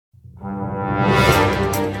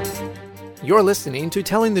You're listening to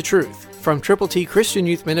Telling the Truth from Triple T Christian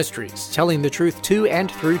Youth Ministries, telling the truth to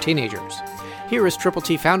and through teenagers. Here is Triple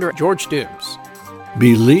T founder George Dooms.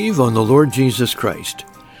 Believe on the Lord Jesus Christ.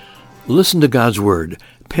 Listen to God's Word,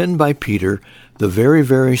 penned by Peter, the very,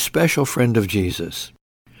 very special friend of Jesus.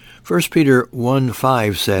 1 Peter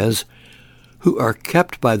 1:5 says, "Who are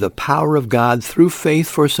kept by the power of God through faith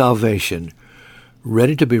for salvation,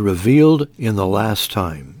 ready to be revealed in the last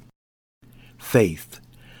time." Faith.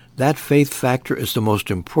 That faith factor is the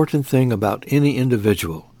most important thing about any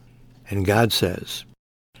individual. And God says,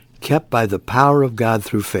 kept by the power of God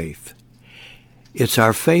through faith. It's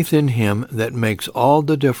our faith in Him that makes all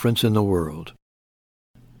the difference in the world.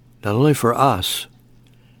 Not only for us,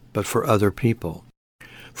 but for other people.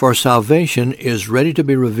 For salvation is ready to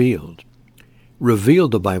be revealed.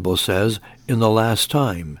 Revealed, the Bible says, in the last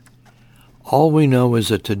time. All we know is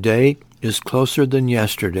that today is closer than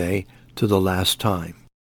yesterday to the last time.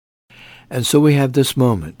 And so we have this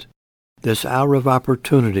moment, this hour of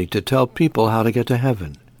opportunity to tell people how to get to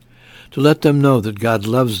heaven, to let them know that God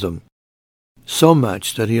loves them so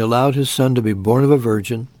much that He allowed His Son to be born of a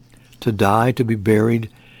virgin, to die, to be buried,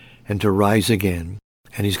 and to rise again,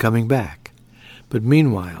 and He's coming back. But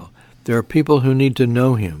meanwhile, there are people who need to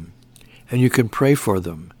know Him, and you can pray for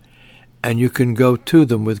them, and you can go to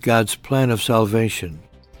them with God's plan of salvation.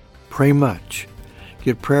 Pray much,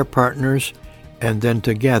 get prayer partners, and then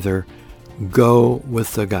together go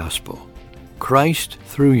with the gospel. Christ,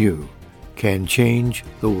 through you, can change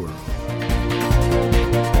the world.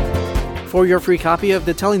 For your free copy of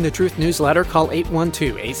the Telling the Truth newsletter, call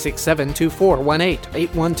 812-867-2418,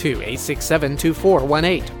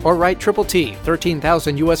 812-867-2418, or write Triple T,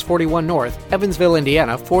 13,000 U.S. 41 North, Evansville,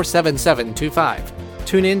 Indiana, 47725.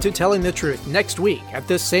 Tune in to Telling the Truth next week at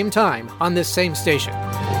this same time on this same station.